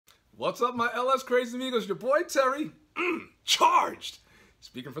What's up, my LS Crazy Amigos? Your boy Terry, charged.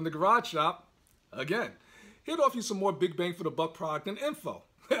 Speaking from the garage shop, again. Here to offer you some more big bang for the buck product and info.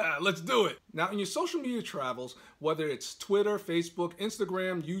 Let's do it. Now, in your social media travels, whether it's Twitter, Facebook,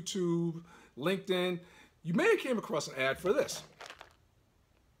 Instagram, YouTube, LinkedIn, you may have came across an ad for this.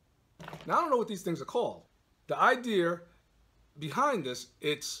 Now, I don't know what these things are called. The idea behind this,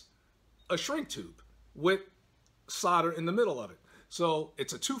 it's a shrink tube with solder in the middle of it. So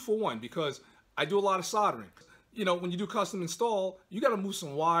it's a 2-for-1 because I do a lot of soldering. You know, when you do custom install, you got to move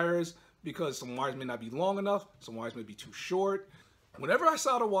some wires because some wires may not be long enough, some wires may be too short. Whenever I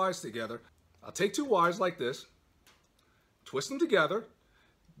solder wires together, I'll take two wires like this, twist them together,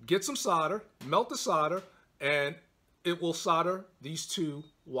 get some solder, melt the solder, and it will solder these two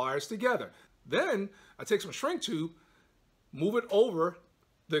wires together. Then I take some shrink tube, move it over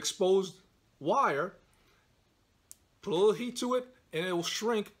the exposed wire, put a little heat to it, and it will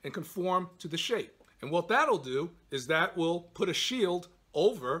shrink and conform to the shape. And what that'll do is that will put a shield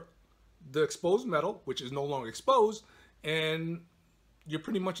over the exposed metal, which is no longer exposed, and you're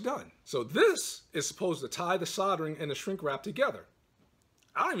pretty much done. So this is supposed to tie the soldering and the shrink wrap together.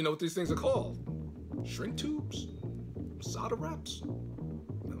 I don't even know what these things are called. Shrink tubes? Solder wraps? I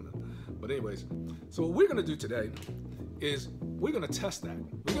don't know. But anyways, so what we're gonna do today is we're gonna test that.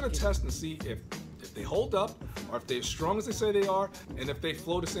 We're gonna test and see if they got up, or if they're as strong as they say they are, and if they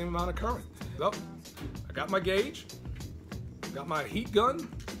flow the same amount of current. So, I got my gauge, got my heat gun,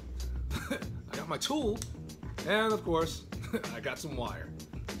 I got my tool, and of course, I got some wire.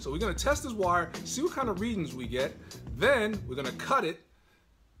 So we're gonna test this wire, see what kind of readings we get, then we're gonna cut it,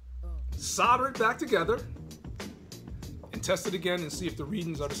 solder it back together, and test it again and see if the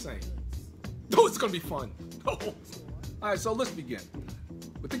readings are the same. Oh, it's gonna be fun. Oh. All right, so let's begin.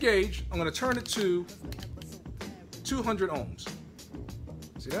 With the gauge, I'm going to turn it to 200 ohms.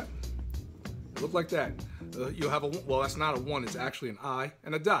 See that? It look like that. You'll have a, well, that's not a 1, it's actually an I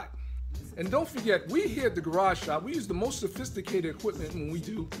and a dot. And don't forget, we here at the garage shop, we use the most sophisticated equipment when we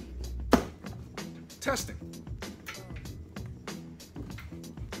do testing.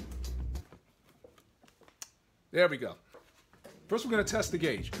 There we go. First, we're going to test the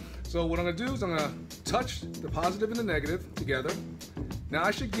gauge. So what I'm going to do is I'm going to touch the positive and the negative together. Now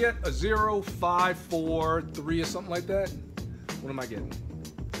I should get a 0, 5, 4, 3 or something like that. What am I getting?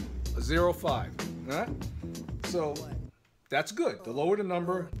 A 0, 5. All right? So that's good. The lower the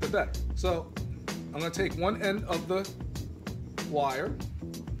number, the better. So I'm going to take one end of the wire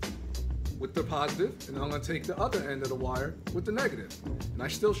with the positive, and I'm going to take the other end of the wire with the negative. And I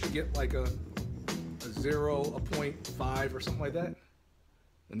still should get like a 0, a 0.5 or something like that.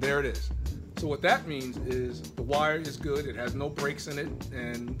 And there it is. So what that means is the wire is good, it has no breaks in it,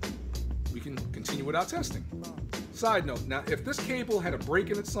 and we can continue without testing. Side note, now if this cable had a break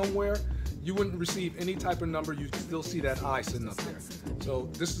in it somewhere, you wouldn't receive any type of number, you'd still see that I sitting up there. So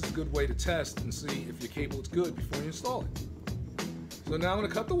this is a good way to test and see if your cable is good before you install it. So now I'm going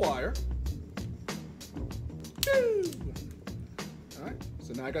to cut the wire. Alright,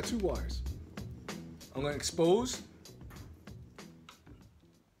 so now I got two wires. I'm going to expose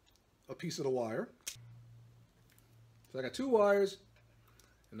a piece of the wire. So I got two wires,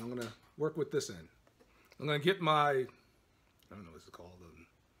 and I'm going to work with this end. I'm going to get my, I don't know what it's called,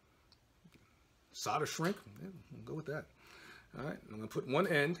 solder shrink. Yeah, we'll go with that. All right, I'm going to put one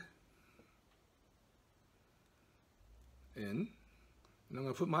end in, and I'm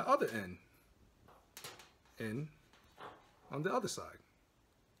going to put my other end in on the other side.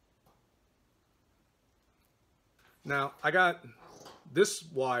 Now, I got this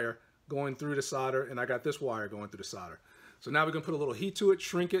wire going through the solder, and I got this wire going through the solder. So now we're going to put a little heat to it,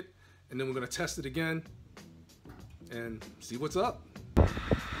 shrink it, and then we're going to test it again and see what's up.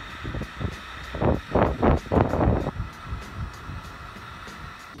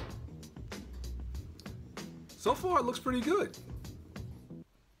 So far, it looks pretty good.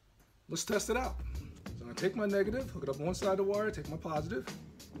 Let's test it out. So I'm going to take my negative, hook it up on one side of the wire, take my positive,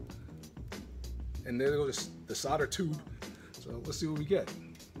 and there goes the solder tube. So let's see what we get.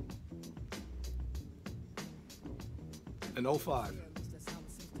 An 05.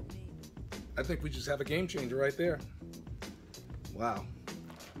 I think we just have a game changer right there. Wow.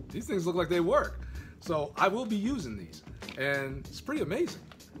 These things look like they work. So I will be using these, and it's pretty amazing.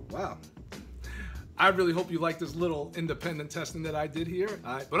 Wow. I really hope you like this little independent testing that I did here.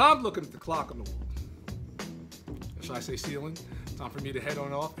 All right, but I'm looking at the clock on the wall. Or should I say ceiling? Time for me to head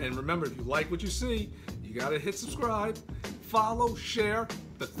on off. And remember, if you like what you see, you gotta hit subscribe, follow, share,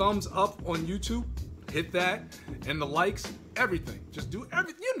 the thumbs up on YouTube, hit that, and the likes, everything. Just do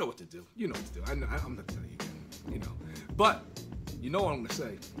everything. You know what to do. You know what to do. I'm not telling you again, you know. But you know what I'm gonna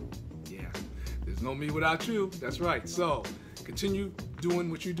say. Yeah, there's no me without you. That's right. So continue doing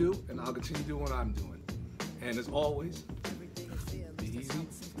what you do, and I'll continue doing what I'm doing. And as always, be easy,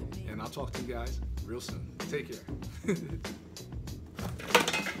 and I'll talk to you guys real soon. Take care.